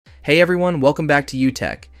Hey everyone, welcome back to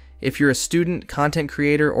YouTech. If you're a student, content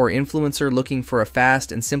creator, or influencer looking for a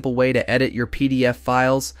fast and simple way to edit your PDF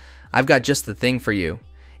files, I've got just the thing for you.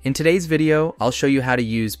 In today's video, I'll show you how to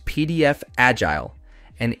use PDF Agile,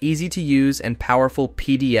 an easy-to-use and powerful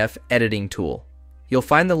PDF editing tool. You'll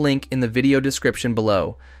find the link in the video description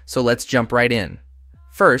below, so let's jump right in.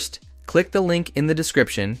 First, click the link in the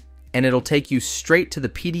description, and it'll take you straight to the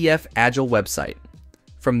PDF Agile website.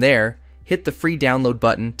 From there, hit the free download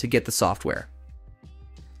button to get the software.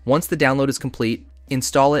 Once the download is complete,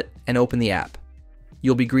 install it and open the app.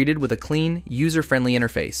 You'll be greeted with a clean, user-friendly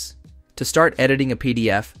interface. To start editing a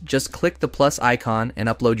PDF, just click the plus icon and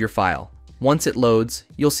upload your file. Once it loads,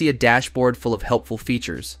 you'll see a dashboard full of helpful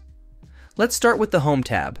features. Let's start with the Home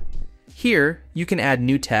tab. Here, you can add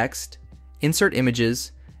new text, insert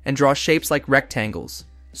images, and draw shapes like rectangles,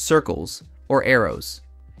 circles, or arrows.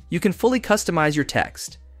 You can fully customize your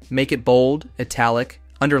text. Make it bold, italic,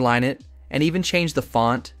 underline it, and even change the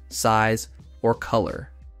font, size, or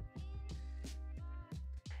color.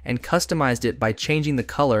 And customized it by changing the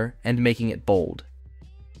color and making it bold.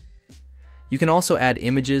 You can also add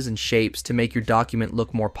images and shapes to make your document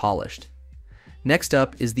look more polished. Next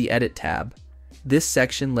up is the Edit tab. This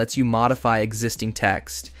section lets you modify existing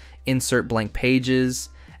text, insert blank pages,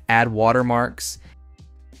 add watermarks.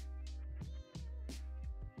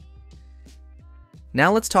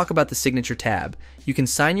 Now let's talk about the Signature tab. You can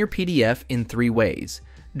sign your PDF in 3 ways.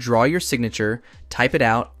 Draw your signature, type it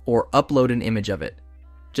out, or upload an image of it.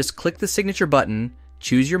 Just click the Signature button,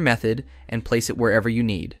 choose your method, and place it wherever you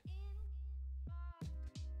need.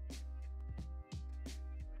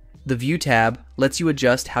 The View tab lets you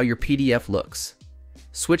adjust how your PDF looks.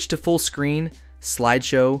 Switch to full screen,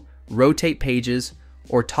 slideshow, rotate pages,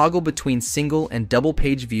 or toggle between single and double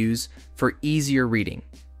page views for easier reading.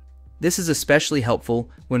 This is especially helpful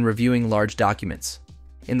when reviewing large documents.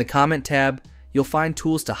 In the Comment tab, you'll find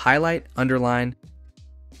tools to highlight, underline,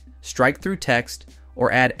 strike through text,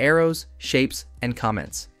 or add arrows, shapes, and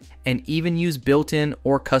comments, and even use built-in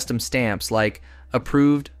or custom stamps like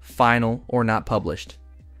approved, final, or not published.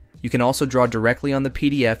 You can also draw directly on the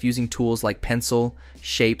PDF using tools like pencil,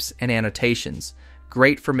 shapes, and annotations,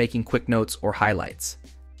 great for making quick notes or highlights.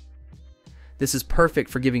 This is perfect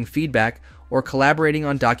for giving feedback or collaborating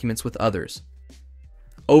on documents with others.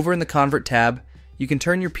 Over in the Convert tab, you can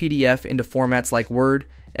turn your PDF into formats like Word,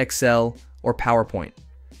 Excel, or PowerPoint.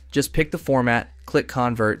 Just pick the format, click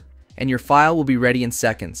Convert, and your file will be ready in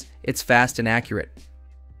seconds. It's fast and accurate.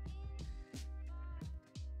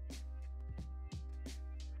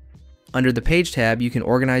 Under the Page tab, you can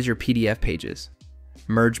organize your PDF pages.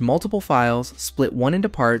 Merge multiple files, split one into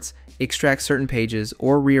parts, extract certain pages,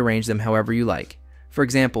 or rearrange them however you like. For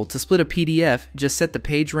example, to split a PDF, just set the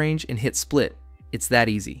page range and hit split. It's that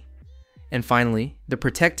easy. And finally, the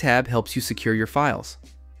Protect tab helps you secure your files.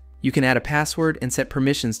 You can add a password and set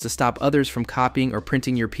permissions to stop others from copying or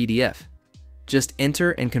printing your PDF. Just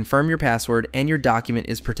enter and confirm your password and your document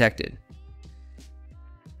is protected.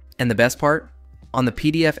 And the best part? On the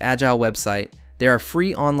PDF Agile website, there are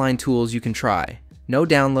free online tools you can try. No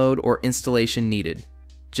download or installation needed.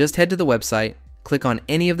 Just head to the website, click on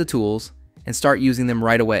any of the tools, and start using them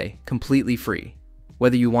right away, completely free.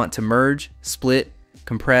 Whether you want to merge, split,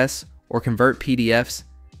 compress, or convert PDFs,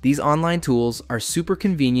 these online tools are super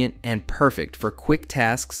convenient and perfect for quick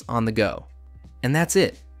tasks on the go. And that's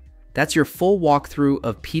it. That's your full walkthrough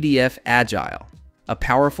of PDF Agile, a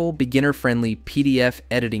powerful, beginner-friendly PDF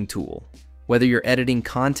editing tool. Whether you're editing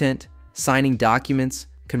content, signing documents,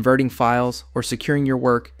 converting files, or securing your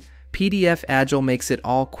work, PDF Agile makes it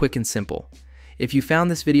all quick and simple. If you found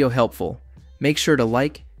this video helpful, make sure to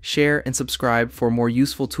like, share, and subscribe for more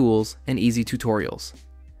useful tools and easy tutorials.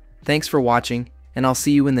 Thanks for watching, and I'll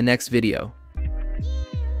see you in the next video.